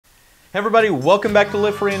Hey everybody, welcome back to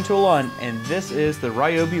Live Free and Tool On, and this is the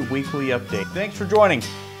Ryobi Weekly Update. Thanks for joining.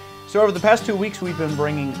 So over the past 2 weeks, we've been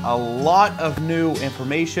bringing a lot of new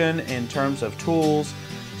information in terms of tools,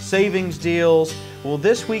 savings deals. Well,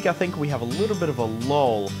 this week I think we have a little bit of a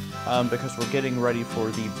lull because we're getting ready for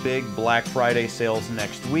the big Black Friday sales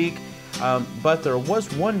next week. But there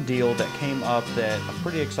was one deal that came up that I'm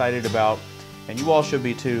pretty excited about, and you all should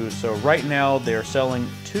be too. So right now they're selling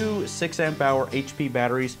two 6 amp hour HP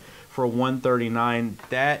batteries for $139.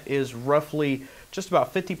 That is roughly just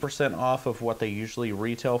about 50% off of what they usually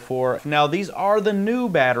retail for. Now these are the new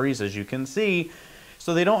batteries, as you can see,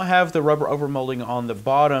 so they don't have the rubber overmolding on the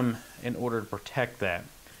bottom in order to protect that.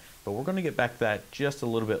 But we're going to get back to that just a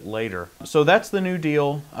little bit later. So that's the new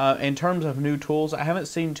deal. In terms of new tools, I haven't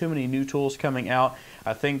seen too many new tools coming out.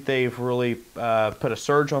 I think they've really put a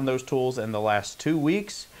surge on those tools in the last 2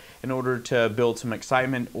 weeks in order to build some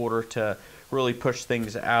excitement, in order to really push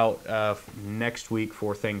things out next week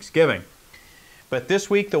for Thanksgiving. But this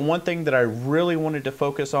week, the one thing that I really wanted to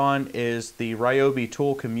focus on is the Ryobi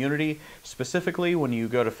tool community. Specifically, when you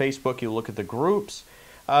go to Facebook, you look at the groups.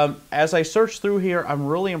 As I search through here, I'm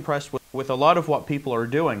really impressed with a lot of what people are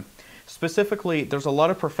doing. Specifically, there's a lot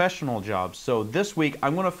of professional jobs. So this week,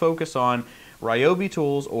 I'm going to focus on Ryobi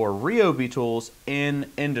tools or Ryobi tools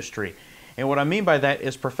in industry. And what I mean by that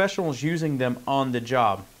is professionals using them on the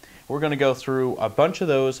job. We're going to go through a bunch of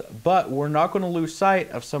those, but we're not going to lose sight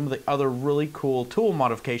of some of the other really cool tool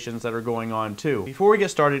modifications that are going on too. Before we get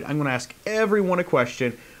started, I'm going to ask everyone a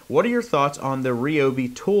question. What are your thoughts on the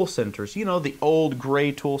Ryobi tool centers? You know, the old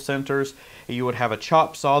gray tool centers. You would have a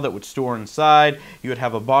chop saw that would store inside. You would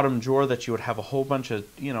have a bottom drawer that you would have a whole bunch of,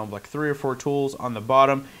 you know, like 3 or 4 tools on the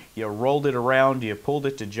bottom. You rolled it around, you pulled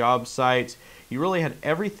it to job sites. You really had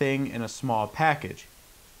everything in a small package.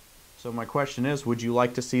 So my question is, would you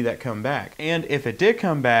like to see that come back? And if it did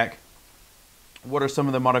come back, what are some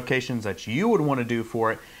of the modifications that you would want to do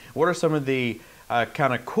for it? What are some of the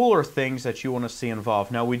kind of cooler things that you want to see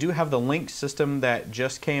involved? Now, we do have the link system that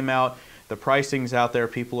just came out. The pricing's out there.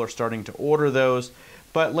 People are starting to order those.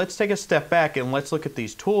 But let's take a step back and let's look at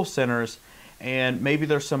these tool centers, and maybe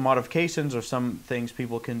there's some modifications or some things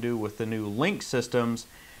people can do with the new link systems,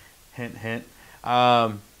 hint, hint,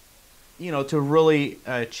 you know, to really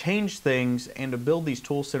change things and to build these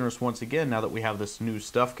tool centers once again now that we have this new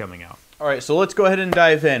stuff coming out. All right, so let's go ahead and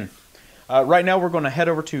dive in. Right now we're going to head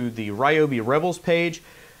over to the Ryobi Rebels page,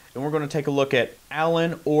 and we're going to take a look at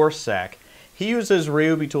Alan Orsak. He uses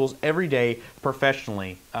Ryobi tools every day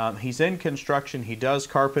professionally. He's in construction, he does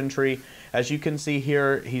carpentry. As you can see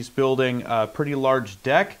here, he's building a pretty large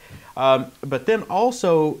deck, but then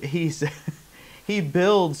also he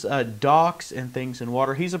builds docks and things in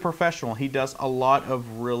water. He's a professional. He does a lot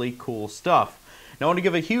of really cool stuff. Now I want to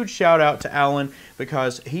give a huge shout out to Alan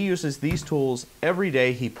because he uses these tools every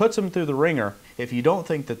day. He puts them through the ringer. If you don't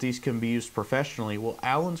think that these can be used professionally, well,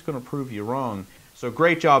 Alan's going to prove you wrong. So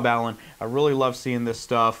great job, Alan. I really love seeing this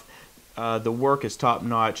stuff. The work is top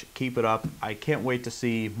notch. Keep it up. I can't wait to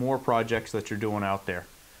see more projects that you're doing out there.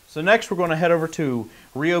 So next we're going to head over to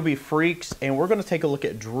Ryobi Freaks, and we're going to take a look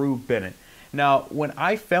at Drew Bennett. Now, when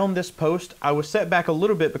I found this post, I was set back a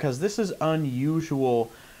little bit because this is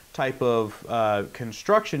unusual type of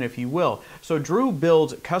construction, if you will. So Drew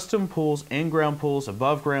builds custom pools, in-ground pools,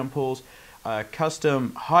 above-ground pools,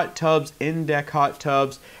 custom hot tubs, in-deck hot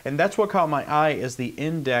tubs, and that's what caught my eye is the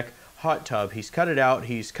in-deck hot tub. He's cut it out,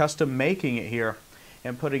 he's custom making it here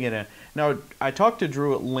and putting it in. Now, I talked to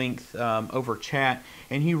Drew at length over chat,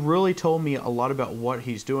 and he really told me a lot about what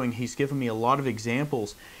he's doing. He's given me a lot of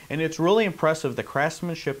examples, and it's really impressive, the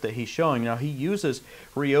craftsmanship that he's showing. Now, he uses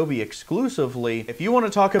Ryobi exclusively. If you want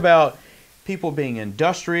to talk about people being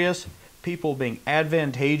industrious, people being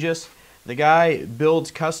advantageous, the guy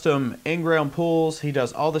builds custom in-ground pools. He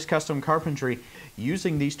does all this custom carpentry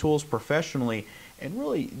using these tools professionally. And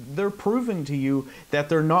really, they're proving to you that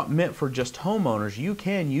they're not meant for just homeowners. You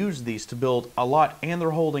can use these to build a lot, and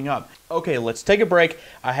they're holding up. Okay, let's take a break.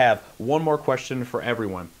 I have one more question for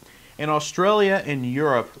everyone. In Australia and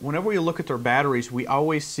Europe, whenever we look at their batteries, we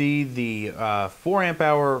always see the 4 amp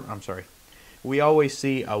hour, we always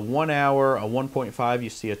see a 1 hour, a 1.5, you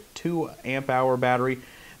see a 2 amp hour battery,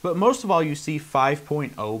 but most of all you see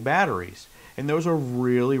 5.0 batteries. And those are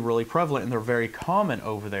really, really prevalent, and they're very common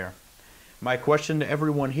over there. My question to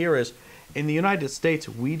everyone here is, in the United States,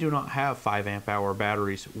 we do not have 5 amp hour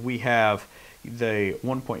batteries. We have the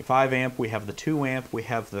 1.5 amp, we have the 2 amp, we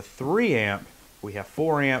have the 3 amp, we have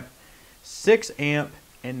 4 amp, 6 amp,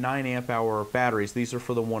 and 9 amp hour batteries. These are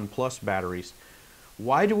for the 1 Plus batteries.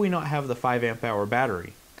 Why do we not have the 5 amp hour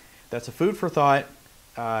battery? That's a food for thought.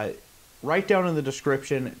 Write down in the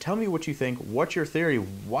description. Tell me what you think. What's your theory?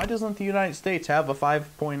 Why doesn't the United States have a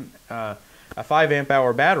 5 amp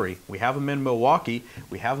hour battery? We have them in Milwaukee.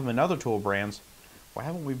 We have them in other tool brands. Why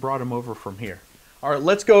haven't we brought them over from here? All right,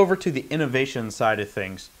 let's go over to the innovation side of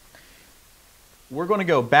things. We're going to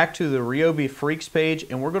go back to the Ryobi Freaks page,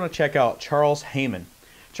 and we're going to check out Charles Heyman.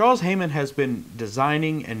 Charles Heyman has been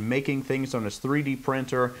designing and making things on his 3D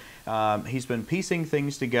printer. He's been piecing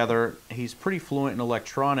things together. He's pretty fluent in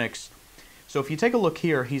electronics. So if you take a look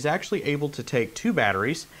here, he's actually able to take 2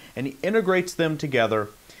 batteries and he integrates them together,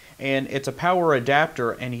 and it's a power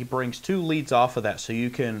adapter, and he brings 2 leads off of that so you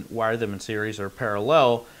can wire them in series or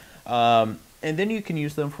parallel, and then you can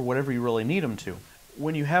use them for whatever you really need them to.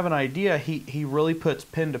 When you have an idea, he really puts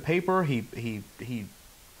pen to paper. He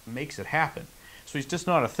makes it happen. So he's just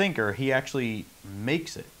not a thinker, he actually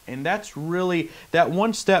makes it. And that's really, that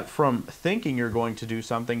one step from thinking you're going to do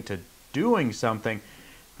something to doing something,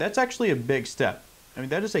 that's actually a big step. I mean,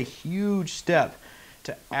 that is a huge step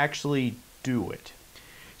to actually do it.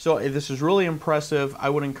 So this is really impressive. I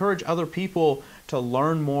would encourage other people to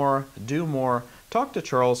learn more, do more. Talk to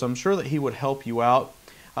Charles, I'm sure that he would help you out.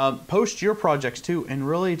 Post your projects too, and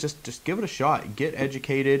really just give it a shot. Get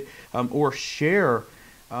educated, or share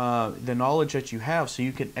the knowledge that you have so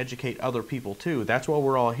you can educate other people too. That's why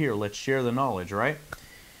we're all here. Let's share the knowledge, right?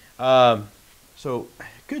 So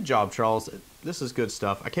good job, Charles. This is good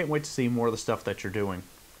stuff. I can't wait to see more of the stuff that you're doing.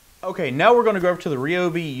 Okay, now we're going to go over to the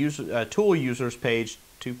Ryobi tool users page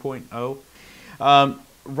 2.0.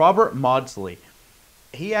 Robert Maudsley.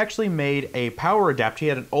 He actually made a power adapter. He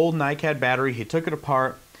had an old NiCad battery. He took it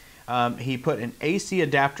apart. He put an AC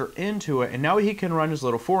adapter into it, and now he can run his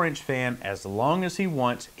little 4-inch fan as long as he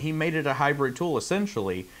wants. He made it a hybrid tool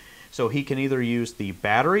essentially, so he can either use the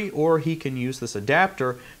battery or he can use this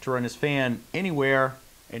adapter to run his fan anywhere,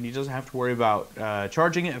 and he doesn't have to worry about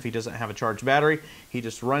charging it if he doesn't have a charged battery. He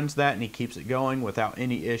just runs that and he keeps it going without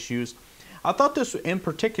any issues. I thought this in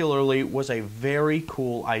particularly was a very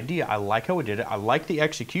cool idea. I like how he did it. I like the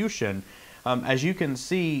execution. As you can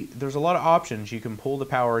see, there's a lot of options. You can pull the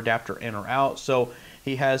power adapter in or out. So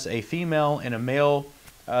he has a female and a male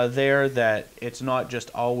there, that it's not just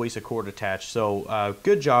always a cord attached. So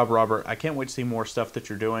good job, Robert. I can't wait to see more stuff that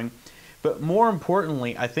you're doing. But more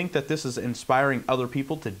importantly, I think that this is inspiring other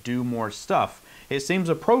people to do more stuff. It seems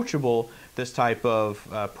approachable, this type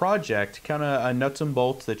of project, kind of nuts and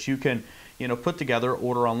bolts that you can, put together,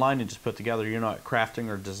 order online and just put together. You're not crafting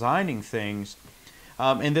or designing things.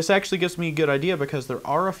 And this actually gives me a good idea because there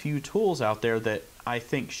are a few tools out there that I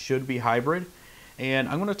think should be hybrid. And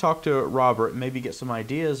I'm going to talk to Robert, maybe get some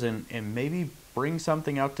ideas and maybe bring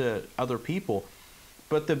something out to other people.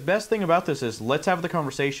 But the best thing about this is let's have the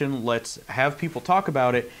conversation, let's have people talk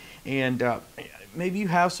about it, and maybe you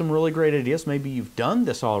have some really great ideas. Maybe you've done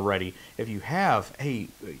this already. If you have, hey,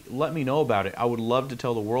 let me know about it. I would love to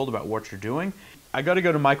tell the world about what you're doing. I got to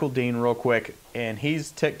go to Michael Dean real quick, and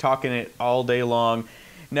he's TikToking it all day long.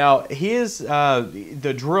 Now, his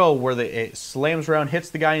the drill where it slams around, hits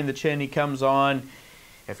the guy in the chin, he comes on.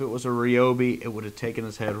 If it was a Ryobi, it would have taken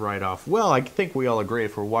his head right off. Well, I think we all agree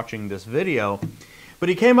if we're watching this video. But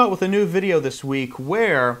he came out with a new video this week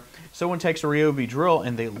where someone takes a Ryobi drill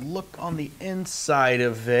and they look on the inside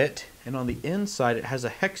of it, and on the inside it has a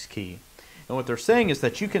hex key. And what they're saying is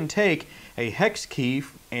that you can take a hex key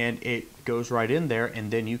and it goes right in there, and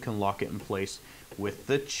then you can lock it in place with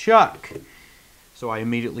the chuck. So I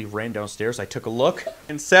immediately ran downstairs, I took a look,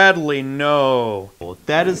 and sadly, no,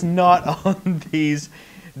 that is not on these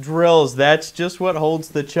drills. That's just what holds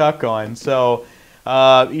the chuck on. So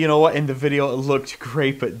you know what, in the video it looked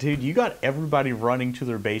great, but dude, you got everybody running to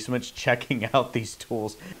their basements checking out these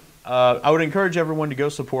tools. I would encourage everyone to go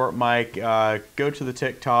support Mike, go to the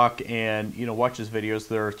TikTok and watch his videos.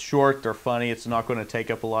 They're short, they're funny, it's not going to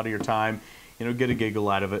take up a lot of your time, get a giggle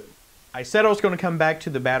out of it. I said I was going to come back to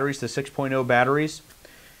the batteries, the 6.0 batteries.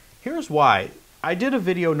 Here's why. I did a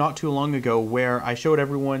video not too long ago where I showed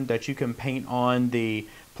everyone that you can paint on the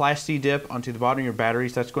Plasti Dip onto the bottom of your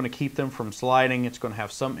batteries. That's going to keep them from sliding. It's going to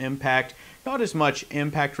have some impact, not as much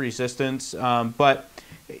impact resistance, but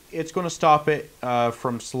it's going to stop it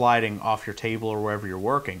from sliding off your table or wherever you're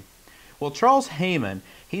working. Well, Charles Heyman,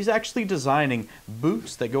 he's actually designing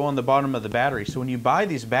boots that go on the bottom of the battery. So when you buy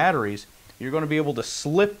these batteries, you're going to be able to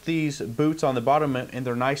slip these boots on the bottom, and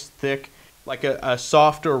they're nice, thick, like a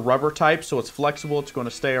softer rubber type, so it's flexible, it's going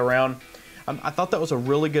to stay around. I thought that was a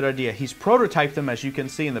really good idea. He's prototyped them, as you can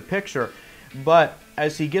see in the picture, but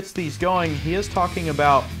as he gets these going, he is talking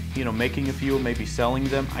about, making a few and maybe selling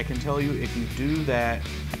them. I can tell you, if you do that,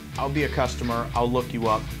 I'll be a customer, I'll look you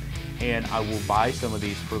up, and I will buy some of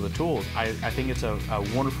these for the tools. I think it's a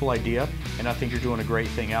wonderful idea, and I think you're doing a great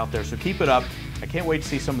thing out there. So keep it up. I can't wait to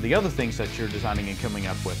see some of the other things that you're designing and coming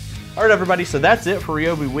up with. All right, everybody, so that's it for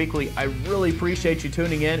Ryobi Weekly. I really appreciate you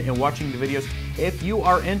tuning in and watching the videos. If you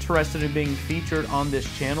are interested in being featured on this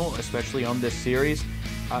channel, especially on this series,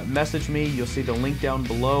 message me. You'll see the link down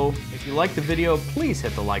below. If you like the video, please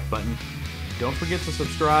hit the like button. Don't forget to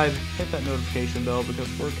subscribe, hit that notification bell, because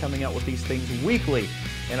we're coming out with these things weekly.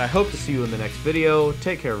 And I hope to see you in the next video.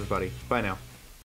 Take care, everybody. Bye now.